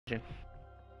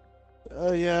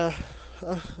Yeah.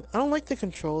 I don't like the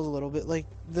controls a little bit. Like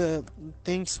the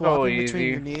thing So swapping between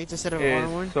easy. grenades instead of It's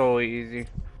armor. so easy.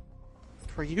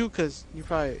 For you, cause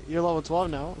you're level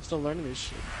 12 now. I'm still learning this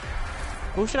shit.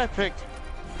 Who should I pick?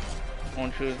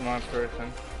 Won't choose my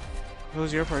person.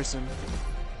 Who's your person?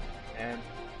 And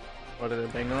what is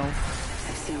it, Bangalore?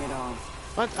 I've seen it all.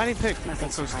 What? I didn't pick. Nothing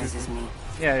That's so surprises stupid. me.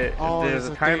 Yeah, Oh, there's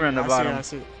it's a timer thing. on the I bottom.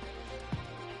 See it.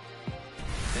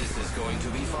 This is going to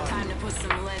be fun. Time to put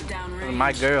some lead down range.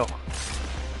 My girl.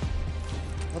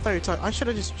 I thought you were talking. I should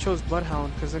have just chose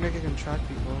Bloodhound, cause then I can track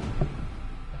people.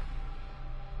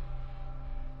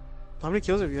 How many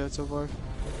kills have you had so far?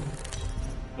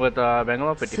 With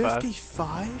Bangalore, 55.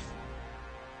 55?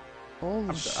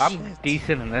 Holy shit. I'm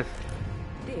decent in this.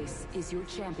 This is your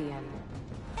champion.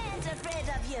 Ain't afraid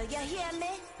of you, you hear me?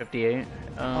 58.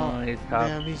 Oh, He's top.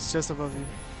 damn, he's just above you.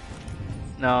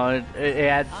 No, it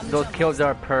adds, those kills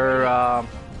are per,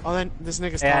 Oh, then this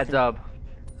nigga's it adds talking. up.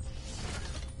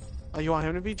 Oh, you want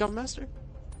him to be jump master?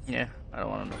 Yeah, I don't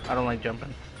want to. I don't like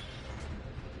jumping.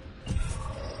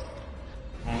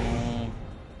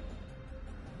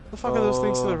 The fuck are those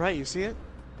things to the right? You see it?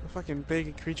 The fucking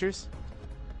big creatures?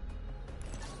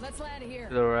 Let's land here.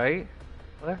 To the right?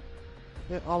 What?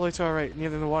 Yeah, all the way to our right, near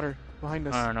the water, behind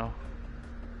us. I don't know.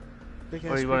 Big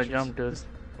Where ass do you want to creatures. jump, dude?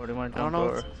 Where do you want I to don't jump know.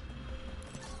 over?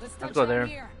 Let's go there.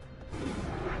 Here.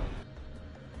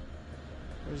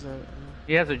 Where's that?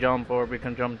 He has to jump, or we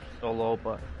can jump solo,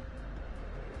 but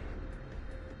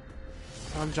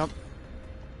Jump.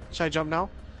 Should I jump now?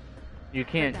 you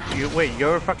can't. You wait.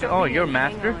 You're fucking. Oh, you're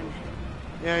master.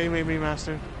 Yeah, you made me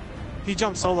master. He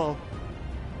jumped solo.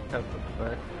 That's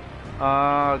what's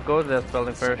bad. Go to the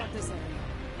building first. Spot this area.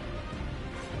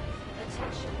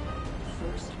 Attention.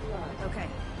 First blood. Okay.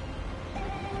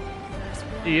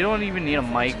 You don't even need a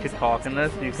mic to talk in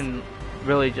this. You can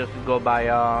really just go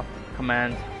by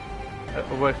commands. It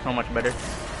works so much better.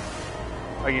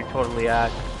 Or you totally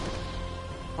at.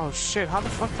 Oh shit, how the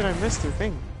fuck did I miss the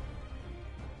thing?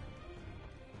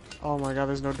 Oh my god,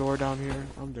 there's no door down here.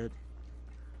 I'm dead.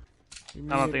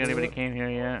 I don't think anybody came here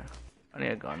yet. I need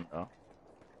a gun though.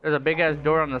 There's a big ass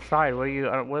door on the side. Where are you?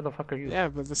 Where the fuck are you? Yeah,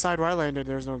 but the side where I landed,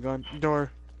 there's no gun.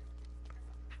 Door.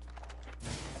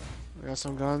 I got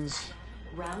some guns.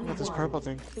 I got this purple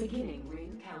thing. Beginning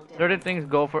ring countdown. Certain things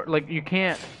go for like you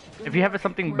can't. If you have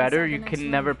something better, you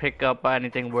can never pick up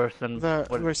anything worse than The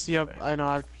what, yep, I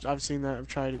know. I've seen that. I've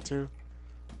tried it too.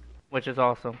 which is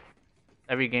awesome.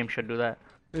 Every game should do that.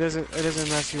 It doesn't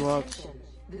mess you up.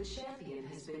 The champion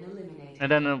has been eliminated.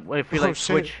 And then if you Oh, like shit.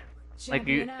 switch, like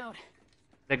you, Champion out.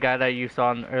 the guy that you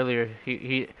saw earlier,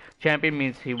 he champion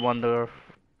means he won the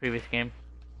previous game.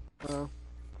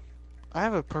 I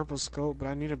have a purple scope, but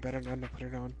I need a better gun to put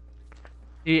it on.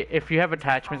 If you have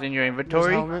attachments in your There's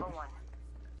inventory, helmet.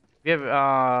 if you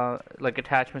have like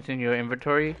attachments in your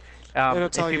inventory, It'll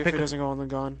tell if you you if pick it doesn't go on the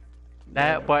gun.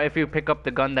 that, but if you pick up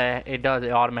the gun that it does,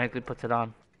 it automatically puts it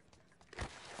on.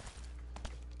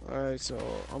 Alright, so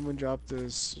I'm gonna drop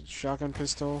this shotgun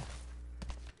pistol.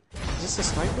 Is this a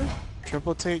sniper?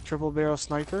 Triple barrel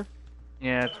sniper?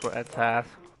 Yeah, it's ass.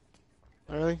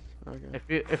 Really?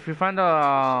 Okay. If you find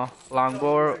a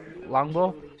longbow,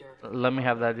 let me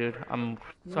have that, dude. I'm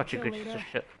such a good piece of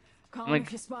shit. Call Like- him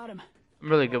if you spot him. I'm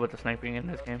really good with the sniping in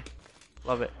this game.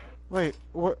 Love it. Wait,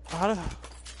 what? How did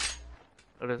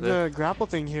What is it? the grapple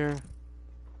thing here?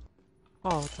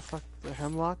 Oh, what the fuck? The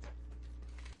hemlock?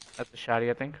 That's a shotty,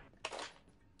 I think.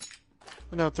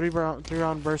 No, three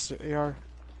round burst AR.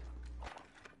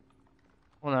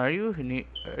 Well, are you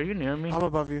near me? I'm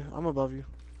above you. I'm above you.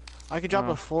 I could drop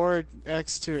Oh. a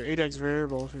 4x to 8x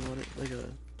variable if you want it. Like a.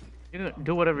 You can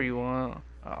do whatever you want.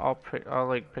 I'll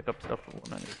like pick up stuff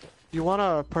when I need. You want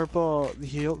a purple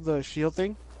the shield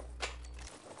thing?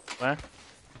 What?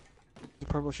 The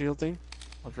purple shield thing?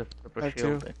 What's the purple I have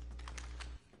shield two. thing?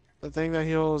 The thing that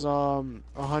heals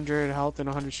 100 health and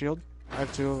 100 shield. I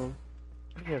have two of them.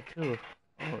 You have two.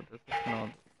 Oh, this is no.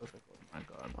 This is, oh my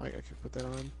god. I could put that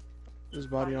on. There's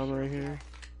body armor right here.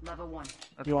 Level 1.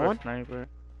 That's You want for a one? sniper.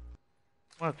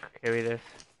 I'm gonna carry this.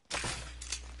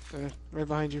 Right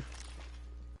behind you.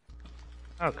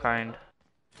 How kind.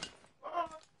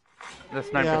 The Yeah,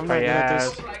 sniper's I'm not pretty good at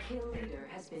ass. this. Kill leader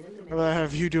has been eliminated. I'd rather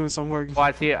have you doing some work. Oh,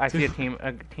 I see a team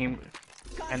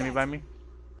enemy by me.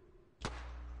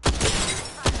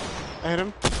 I hit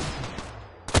him.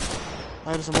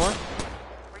 I hit him some more.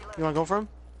 You wanna go for him?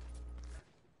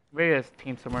 Maybe there's a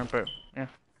team somewhere, but yeah,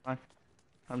 fine.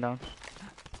 I'm down.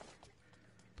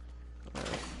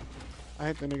 I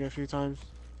hit the nigga a few times.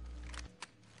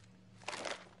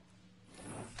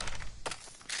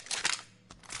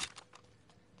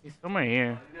 He's somewhere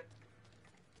here.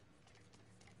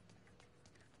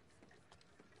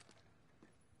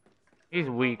 He's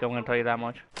weak, I'm gonna tell you that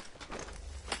much.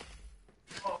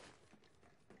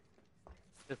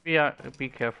 Just be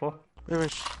careful. Wait,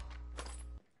 wait.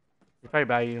 He's probably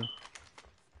by you.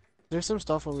 There's some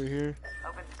stuff over here.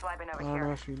 Open supply bin I over don't know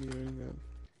here. if you need anything.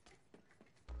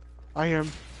 I hear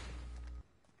him.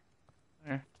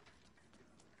 Where?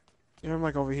 I hear him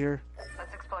like over here.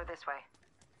 Let's explore this way.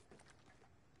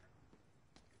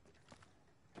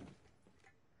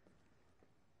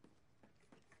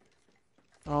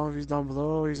 I don't know if he's down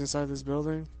below, he's inside this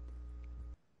building.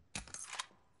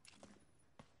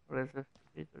 What is this?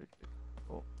 336.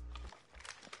 Oh.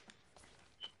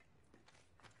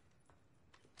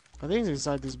 I think he's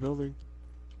inside this building.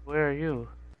 Where are you?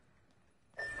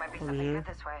 Might be Over something here.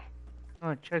 good this way.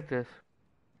 Oh, check this.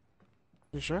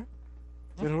 You sure?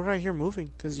 Then who did I hear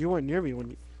moving? Because you weren't near me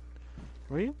when you...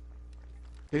 Were you?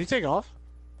 Did he take off?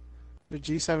 The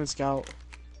G7 Scout.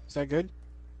 Is that good?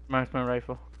 Marksman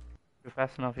rifle. You're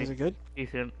fast enough. Is He's it good?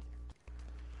 decent.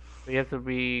 But you have to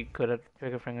be good at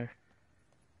trigger finger.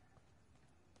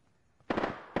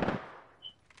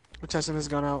 We're testing this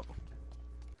gun out.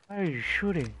 Why are you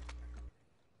shooting?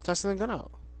 Testing the gun out.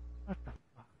 What the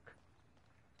fuck?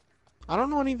 I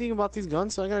don't know anything about these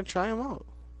guns, so I gotta try them out.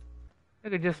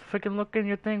 Nigga, just freaking look in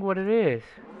your thing what it is.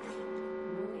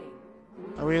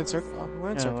 Are we in circle? Oh,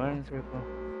 we're in Yeah, circle. we're in circle.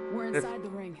 We're It's- inside the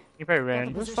ring. He probably Got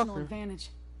ran. the This positional fucker. advantage.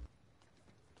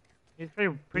 He's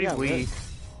pretty Yeah, weak.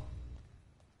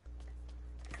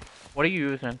 What are you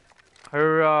using?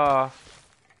 Her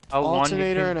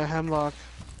Alternator and a hemlock.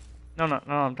 No,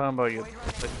 I'm talking about your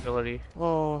flexibility.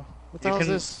 Whoa, what the You hell is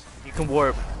can- this? You can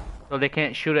warp, so they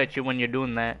can't shoot at you when you're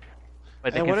doing that.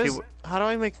 But they And can what see. is? How do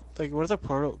I make like? What do the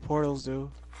portals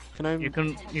do? Can I? You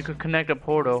can connect a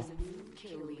portal.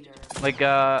 Kill leader. Like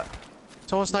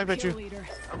Someone sniped at Kill you. leader.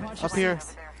 Watch Up your here.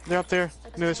 six. They're up there.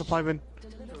 Near the supply bin.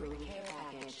 Delivering care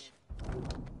package.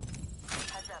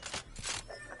 Heads up.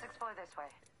 Let's explore this way.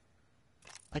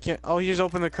 I can't. Oh, he just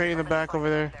opened the crate in the back over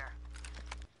there.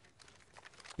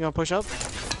 You wanna push up?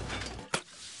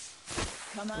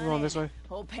 Come I'm on going in. this way.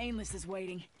 Old Painless is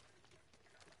waiting.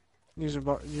 Use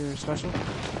your special.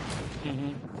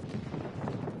 mhm.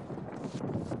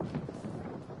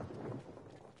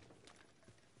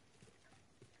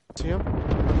 See him?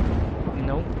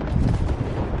 Nope.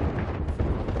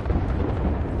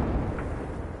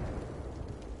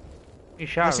 He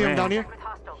shot. I see him ran. down here. With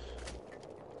hostiles.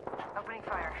 Opening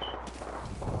fire.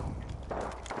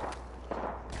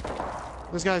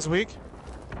 This guy's weak.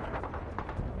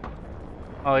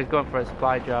 Oh, he's going for a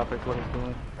supply drop. Is what he's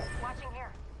doing. Watching here.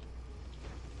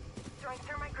 Throwing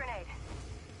thermite grenade.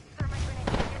 Thermite grenade.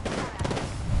 Get the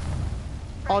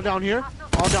shot at. All down here.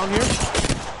 All down here.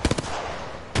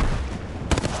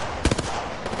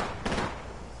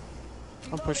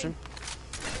 I'm pushing.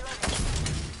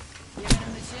 Giving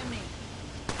him the chimney.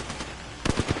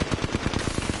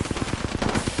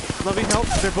 Loving help.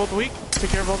 They're both weak. Take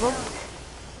care of both of them.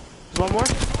 There's one more.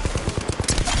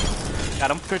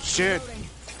 Got him. Good shit. Loading.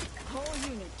 Whole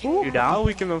unit. Ooh, You down? I'll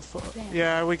weaken them.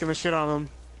 Yeah, I weaken the shit out of them.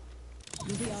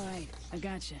 You'll be alright. I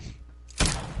gotcha.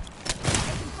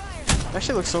 That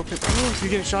shit looks so good. Ooh, you're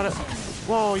getting shot at.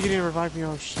 Whoa, you didn't revive me.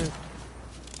 Oh shit.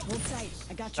 Hold tight.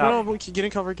 I got you. No, no, get in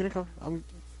cover. Get in cover. I'm.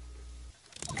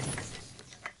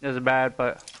 This is bad,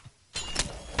 but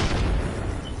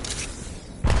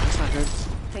That's not good.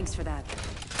 Thanks for that.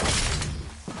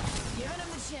 Giving him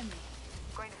the chimney.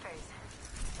 Going to phase.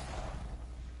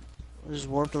 I just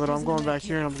warped a little. I'm going back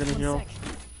here and I'm gonna One heal. sec.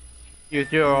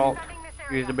 use your ult. Defending this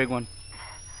area. Use the big one.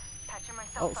 Patching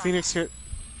myself Oh, up. Phoenix hit.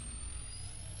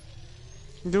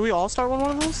 Do we all start with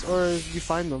one of those, or you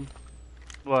find them?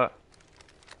 What?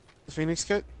 The Phoenix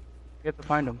kit? You have to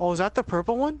find him. Oh, is that the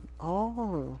purple one?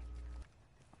 Oh.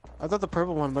 I thought the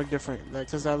purple one looked different,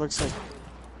 because that looks like...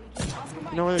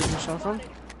 You know where they get shot from?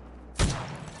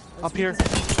 Up here.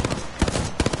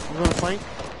 I'm gonna flank.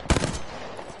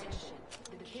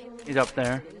 He's up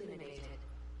there.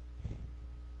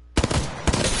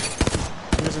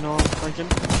 He doesn't know I'm flanking.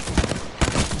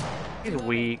 He's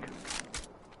weak.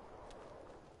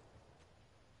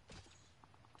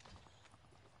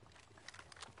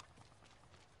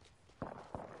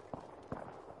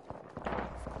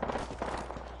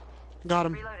 Got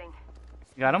him. Reloading.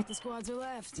 You got him? The squads are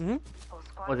left. Mm-hmm. Full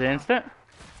squad. Was it instant?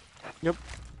 Yep.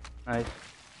 Nice.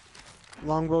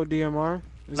 Longbow DMR.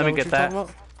 Is Let me what get you're that. talking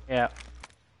about? Yeah.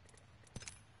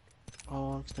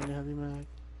 Oh, extended heavy mag.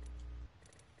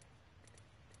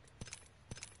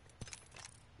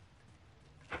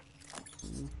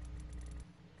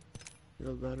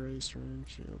 Shield battery, syringe,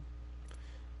 shield.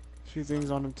 A few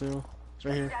things on him too. It's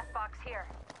right here. Death box here.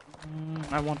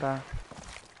 I want that.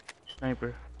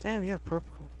 Sniper. Damn, yeah,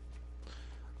 purple.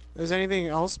 Is anything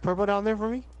else purple down there for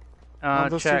me?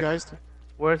 Those two Check. guys.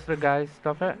 Where's the guy's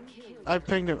stuff at? I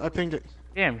pinged him. I pinged it.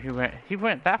 Damn, he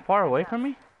went that far away from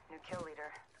me? New kill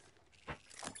leader.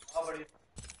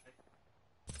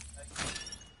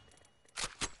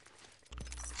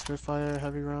 Spitfire,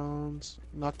 heavy rounds,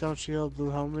 knockdown shield, blue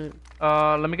helmet.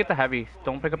 Let me get the heavies.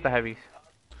 Don't pick up the heavies.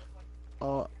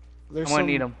 There's I'm gonna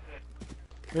need them.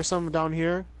 There's some down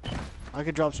here. I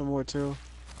could drop some more too.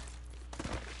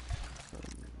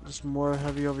 Just more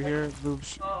heavy over here.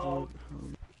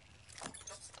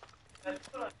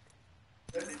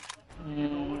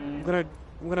 I'm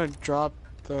gonna drop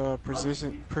the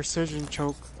precision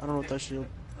choke. I don't know what that shield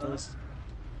does.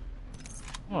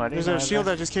 Oh, I didn't There's know a I had shield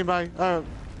that. that just came by.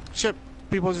 Ship.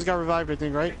 People just got revived, I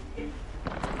think, right?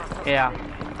 Yeah.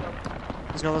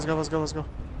 Let's go, let's go, let's go, let's go.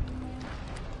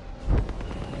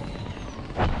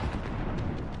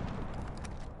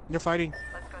 You're fighting.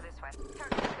 Let's go this way.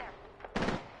 Target is there.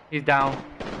 He's down.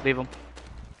 Leave him.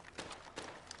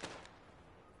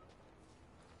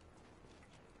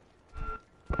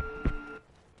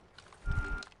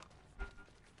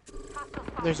 Hostile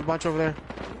spotted. There's a bunch over there.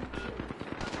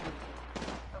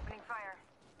 Opening fire.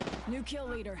 New kill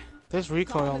leader. This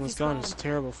recoil on this gun is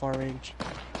terrible far range.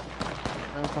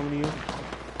 I'm coming to you.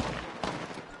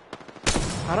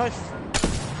 How do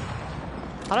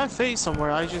I fade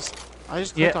somewhere? I just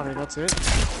clicked Yeah. on it, that's it.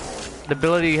 The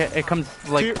ability, it comes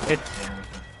like Here. it.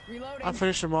 Reloading. I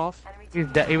finished him off.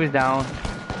 Enemy He was down.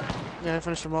 Yeah, I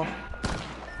finished him off.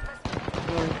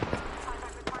 Really.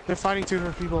 They're fighting two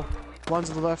different people. One's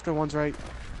to the left and one's right.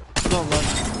 Two on the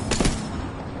left.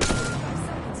 5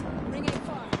 seconds. Ring ain't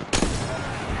far.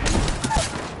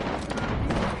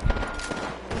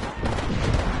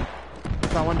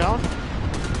 Got one down.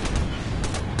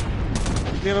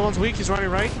 The other one's weak, he's running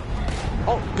right.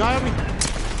 Oh, guy on me.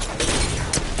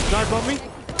 Guy above me.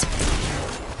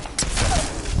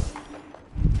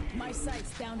 My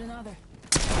sights downed another.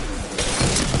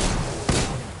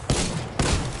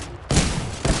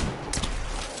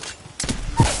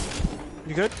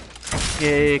 You good?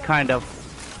 Yeah, kind of.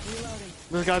 Reloading.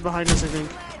 There's a guy behind us, I think.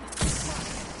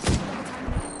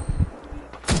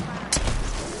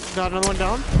 Got another one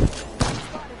down.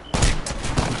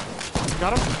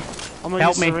 Got him? I'm gonna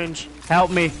Help use me. syringe.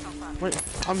 Help me. Wait,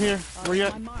 I'm here. Where you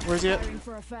at? On mark. Where's he at? Firing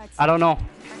for effect. I don't know.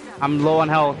 I'm low on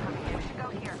health. go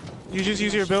here. You just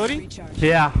use your ability? Recharge.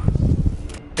 Yeah.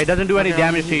 It doesn't do any Okay,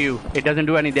 damage to you. It doesn't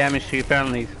do any damage to you,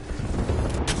 apparently.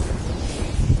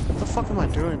 What the fuck am I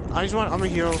doing? I'm a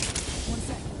hero. 1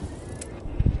 sec.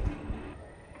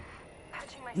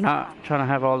 Patching myself Not trying to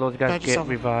have all those guys Patch get yourself.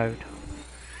 revived.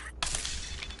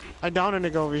 I downed a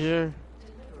nigga over here.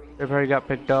 They probably got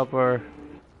picked up or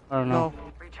I don't know. No, up.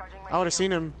 Recharging my I would have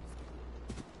seen him.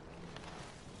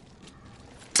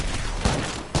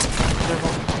 Careful.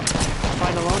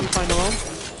 Find alone, you find alone.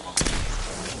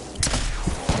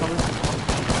 Coming.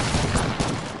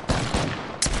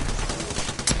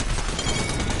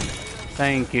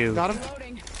 Thank you. Got him?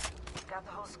 Reloading. Got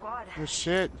the whole squad. Oh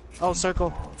shit. Oh,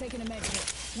 circle. Taking a med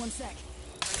kit. 1 sec.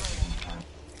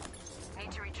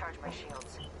 Need to recharge my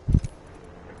shields.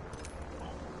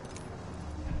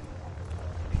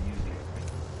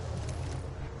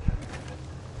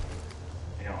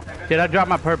 Did I drop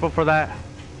my purple for that?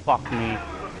 Fuck me.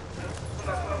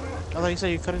 I thought you said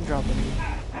you couldn't drop it.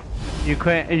 You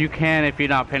can if you're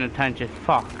not paying attention.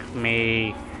 Fuck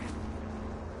me.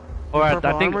 Or I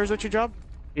Purple think armor is what you dropped?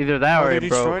 either that Oh, or they it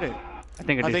broke. destroyed it. I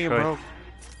think it I think it destroyed.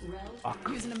 broke.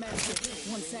 Using a med kit.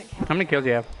 1 sec. How many kills do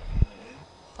you have?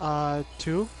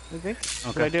 2, I think. But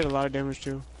Okay. I did a lot of damage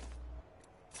too.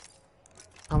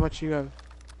 How much you have?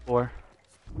 4.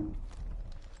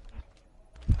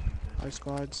 5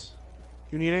 squads.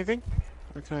 You need anything?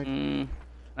 Or can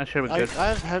That should be I? good.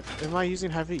 I have. Am I using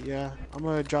heavy? Yeah. I'm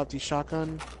gonna drop the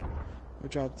shotgun. I'll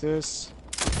drop this.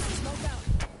 Smoke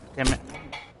out. Damn it.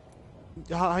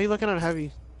 How you looking on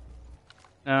heavy?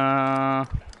 Got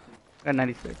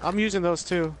 96. I'm using those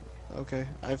too. Okay,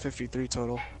 I have 53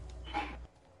 total.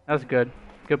 That's good.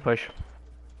 Good push.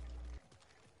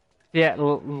 Yeah,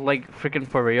 like freaking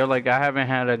for real. Like I haven't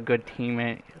had a good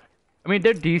teammate. I mean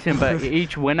they're decent, but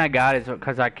each win I got is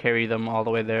because I carry them all the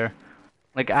way there.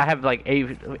 Like I have like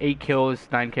 8 kills,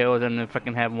 9 kills, and then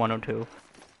fucking have 1 or 2.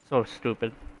 So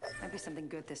stupid. Might be something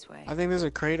good this way. I think there's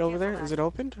a crate over there. Is it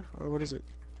opened or what is it?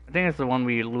 I think it's the one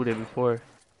we looted before.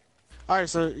 All right,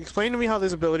 so explain to me how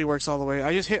this ability works all the way.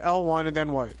 I just hit L1 and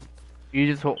then what? You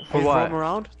just for I just roam what?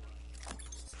 around.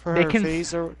 For They her can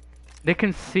face or They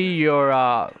can see your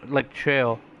like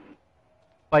trail,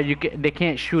 but they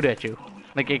can't shoot at you.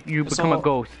 Like you become a So,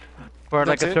 ghost for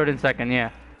like that's a it? certain second.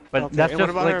 Yeah, but okay. that's And just what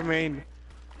about like her main?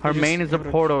 Her You just main is a give it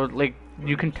a- portal. Like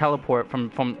you can teleport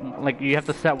from like you have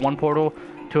to set one portal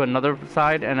to another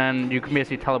side, and then you can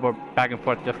basically teleport back and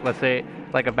forth. Just let's say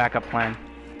like a backup plan.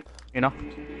 You know.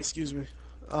 Excuse me.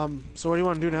 So what do you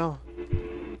want to do now?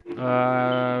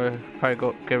 Probably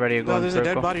go get ready to go No, in there's a dead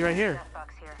circle. body right here. Death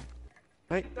box here.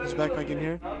 Right? There's a backpack in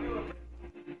here.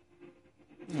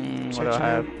 What Check do I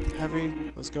have?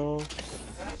 heavy. Let's go.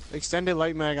 Extended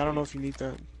light mag. I don't know if you need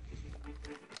that.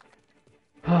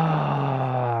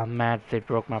 I'm mad they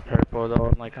broke my purple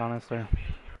though. Like honestly.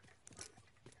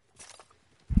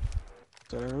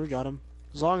 So we got him.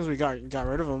 As long as we got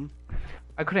rid of him.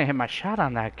 I couldn't hit my shot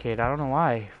on that kid. I don't know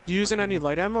why. You using any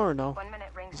light ammo or no? 1 minute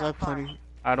rings Is that not far. plenty?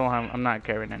 I don't have. I'm not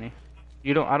carrying any.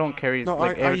 You don't. I don't carry. No,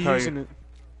 like are every you time. using it?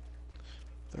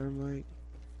 Thermite.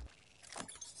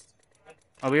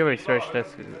 Oh, we already searched this.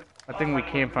 I think we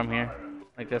came from here,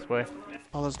 like this way.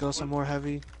 Oh, let's go. Some more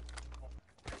heavy.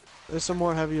 There's some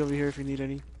more heavy over here if you need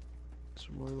any.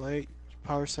 Some more light.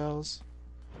 Power cells.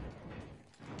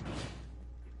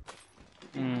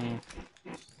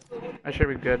 I should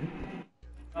be good.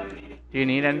 Do you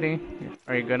need anything?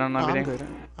 Are you good on No, I'm everything? good.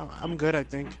 I'm good, I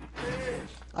think.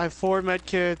 I have 4 med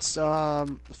kits,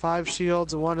 5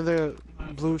 shields, and 1 of the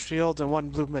blue shields, and 1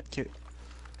 blue med kit.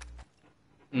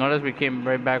 Notice we came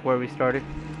right back where we started.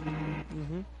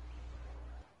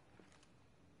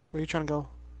 Where are you trying to go?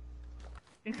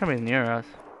 I think somebody's near us.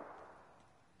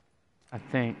 I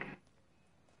think.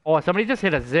 Oh, somebody just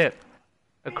hit a zip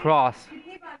across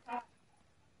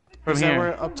from Is here. that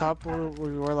where up top where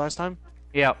we were last time?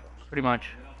 Yeah, pretty much.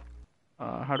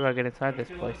 How do I get inside this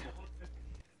place?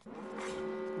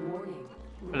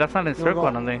 But that's not in circle,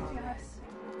 I don't think.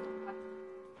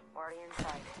 Already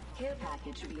inside. Care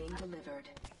package being delivered.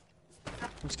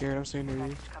 I'm scared. I'm staying near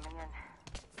you. Coming in.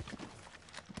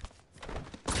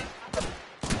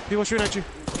 People shooting at you.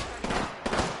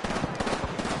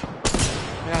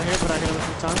 I got hit, but I hit him a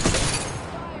few times.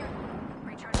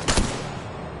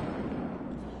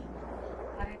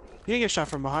 You didn't get shot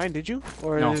from behind, did you?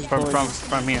 Or No, is from bullets-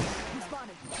 from here.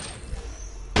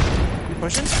 You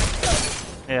pushing?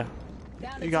 Yeah.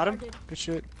 You got him? Good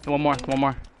shit. One more. I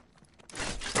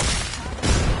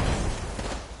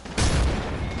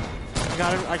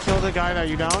got him. I killed the guy that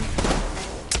you down.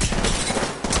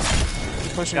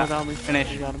 He's pushing Yeah, without me.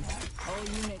 finish. You got him.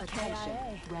 Attention.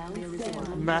 Round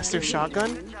 4. Master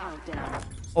shotgun?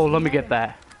 Oh, let me get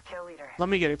that. Kill leader. Let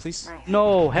me get it, please.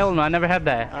 No, hell no, I never had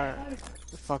that. Alright.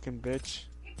 Fucking bitch.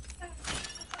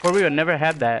 For real, never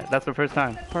had that. That's the first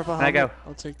time. Purple That helmet. guy,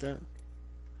 I'll take that.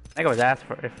 that guy was asked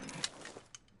for it.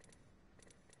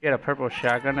 He had a purple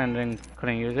shotgun and then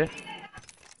couldn't use it.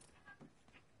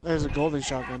 There's a golden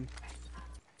shotgun.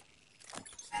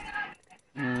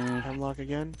 Hemlock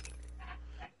again.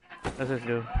 What's this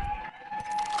do?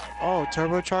 Oh,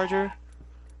 turbocharger.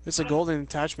 It's a golden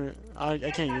attachment. I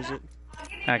can't use it.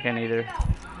 I can't either.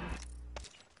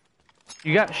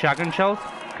 You got shotgun shells?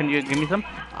 Can you give me some?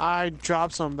 I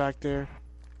dropped some back there.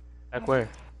 Like where?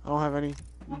 I don't have any.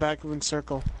 Back in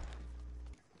circle.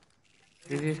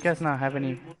 Do these guys not have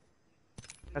any?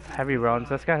 That's heavy rounds.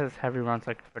 This guy has heavy rounds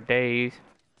like for days.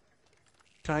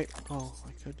 Can I? Oh,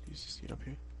 I could use this seat up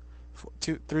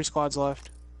here. 3 squads left.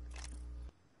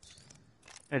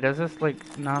 Hey, does this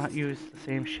like not use the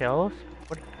same shells?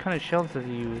 What kind of shells does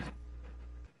he use?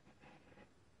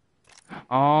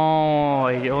 Oh,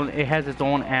 it has its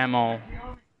own ammo.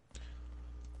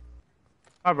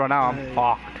 Oh, bro, now I'm Hey.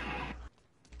 fucked.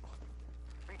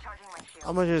 Recharging my shield.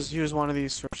 I'm gonna just use one of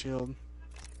these for shield.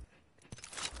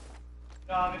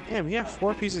 Damn, he have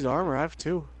 4 pieces of armor. I have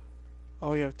 2.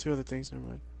 Oh, you have 2 other things. Never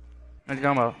mind. What are you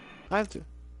talking about? I have 2.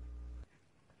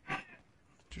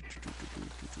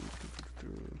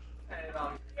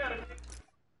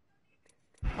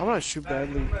 I'm gonna shoot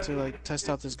badly to like test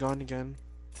out this gun again.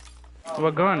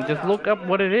 What gun? Just look up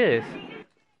what it is.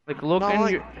 Like look No, in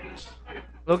like- your,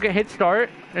 look at hit start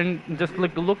and just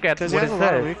look at Cause he what has it a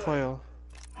lot of says. recoil.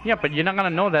 Yeah, but you're not gonna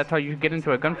know that till you get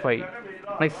into a gunfight.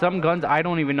 Like some guns, I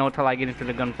don't even know till I get into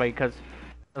the gunfight, cause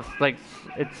it's like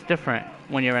it's different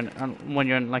when you're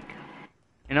in like,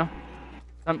 you know,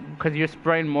 cause you're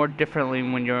spraying more differently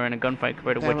when you're in a gunfight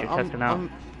compared to what Damn, you're testing out.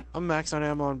 I'm maxed on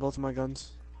ammo on both of my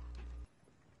guns.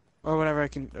 Or whatever I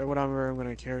can, or whatever I'm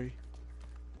gonna carry.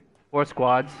 4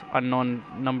 squads, unknown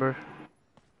number.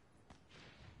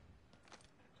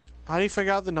 How do you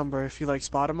figure out the number if you like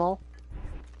spot them all?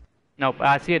 Nope,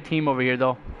 I see a team over here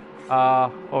though.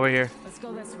 Over here. Let's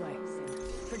go this way.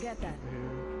 Forget that.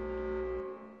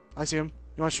 I see him.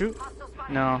 You wanna shoot?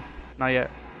 No, not yet.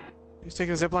 He's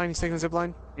taking the zip line. He's taking the zip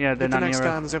line. Yeah, they're Hit the not next near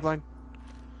guy us. on the zip line.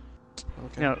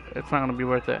 Okay. Yeah, it's not gonna be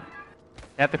worth it.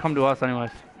 They have to come to us anyways.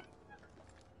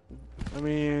 I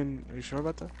mean, are you sure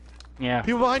about that? Yeah.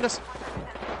 People behind us.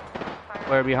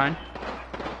 Where behind?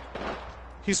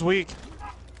 He's weak.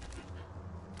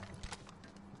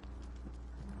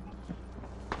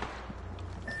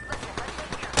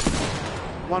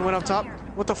 One went up top.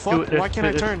 What the fuck? Dude, Why can't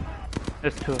I turn?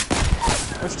 There's two.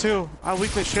 There's two. I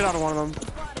weakened the shit out of one of them.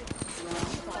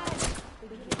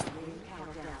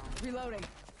 Reloading.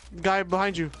 Guy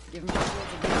behind you. Give him a shield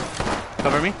to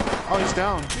Cover me. Oh, he's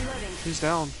down. He's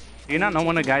down. Do you not know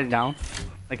when the guy's down?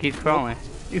 Like he's crawling.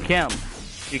 You can't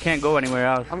go anywhere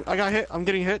else. I got hit. I'm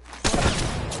getting hit.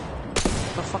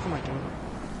 What the fuck am I doing?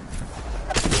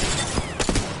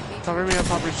 Cover me up,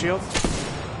 pop your shield.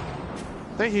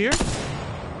 They here?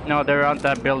 No, they're on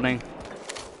that building.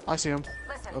 I see him.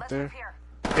 Listen, Up let's there. move here.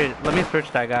 Wait, let me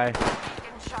search that guy. Getting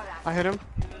shot at. I hit him.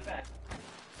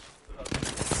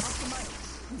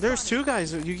 There's two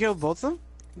guys. You killed both of them?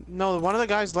 No, one of the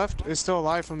guys left is still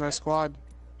alive from that squad.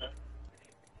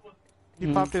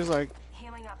 He popped his like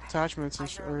Healing up. attachments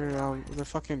and or the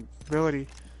fucking ability.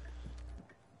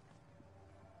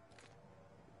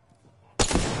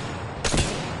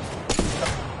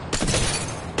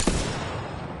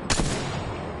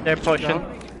 They're pushing.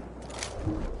 Down.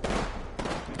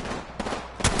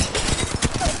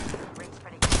 Ring's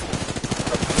pretty good.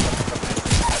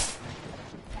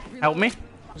 Help me.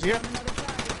 Is he here?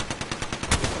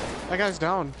 That guy's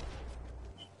down.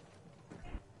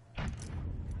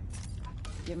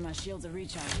 give my shields a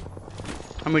recharge.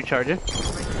 I'm recharging. Ring's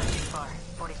not too far.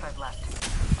 45 left.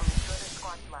 Only 2 other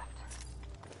squads left.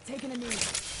 Taking a knee.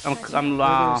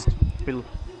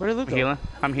 Where did Luke go? healing.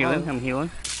 I'm healing. Oh. I'm healing.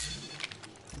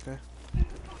 Okay.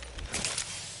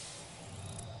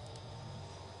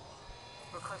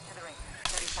 We're close to the ring.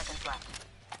 30 seconds left.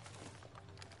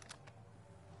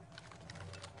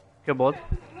 Kill both.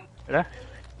 Yeah.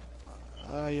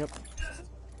 Yep.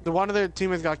 The one of their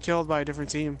teammates got killed by a different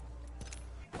team.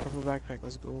 Purple backpack,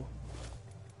 let's go.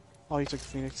 Oh, you took the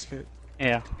Phoenix kit.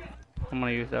 Yeah. I'm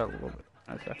gonna use that a little bit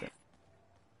in a second.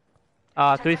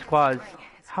 3 squads.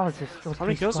 How is this? Those How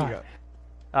many 3 kills you squads?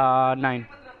 got? 9.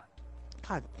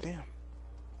 God damn.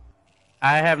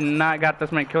 I have not got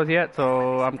this many kills yet,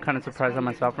 so I'm kind of surprised at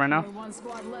myself right now. Only one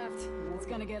squad left. It's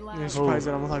gonna get You're loud. surprised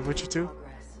that I'm alive with you too?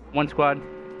 1 squad.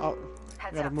 Oh,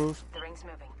 Heads gotta up. move. The ring's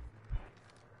moving.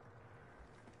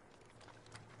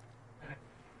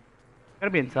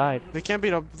 Gotta be inside. They can't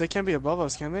be up. They can't be above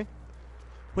us, can they?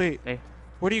 Wait. Hey.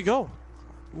 Where do you go?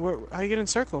 How you get in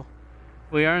circle?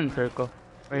 We are in circle.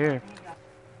 Right here.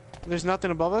 There's nothing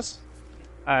above us.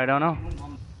 I don't know.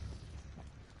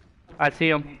 I see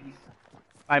him.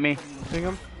 By me. Ping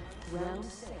him.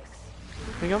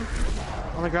 Ping him.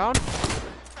 On the ground.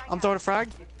 I'm throwing a frag.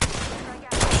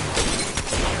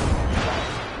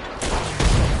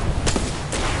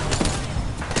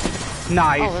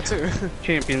 Nice. Oh, that's it.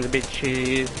 Champions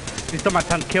bitches. He's still my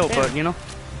 10th kill, but you know.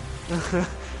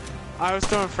 I was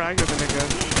throwing frag with the nigga.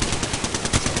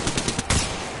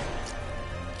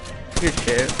 Good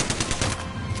shit.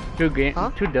 2 game.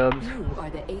 Huh? 2 dubs. You are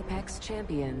the Apex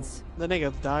champions. The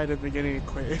nigga died at the beginning and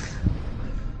quit.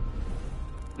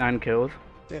 9 kills.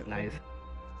 Damn. Nice.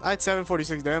 I had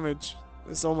 746 damage.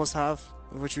 It's almost half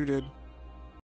of what you did.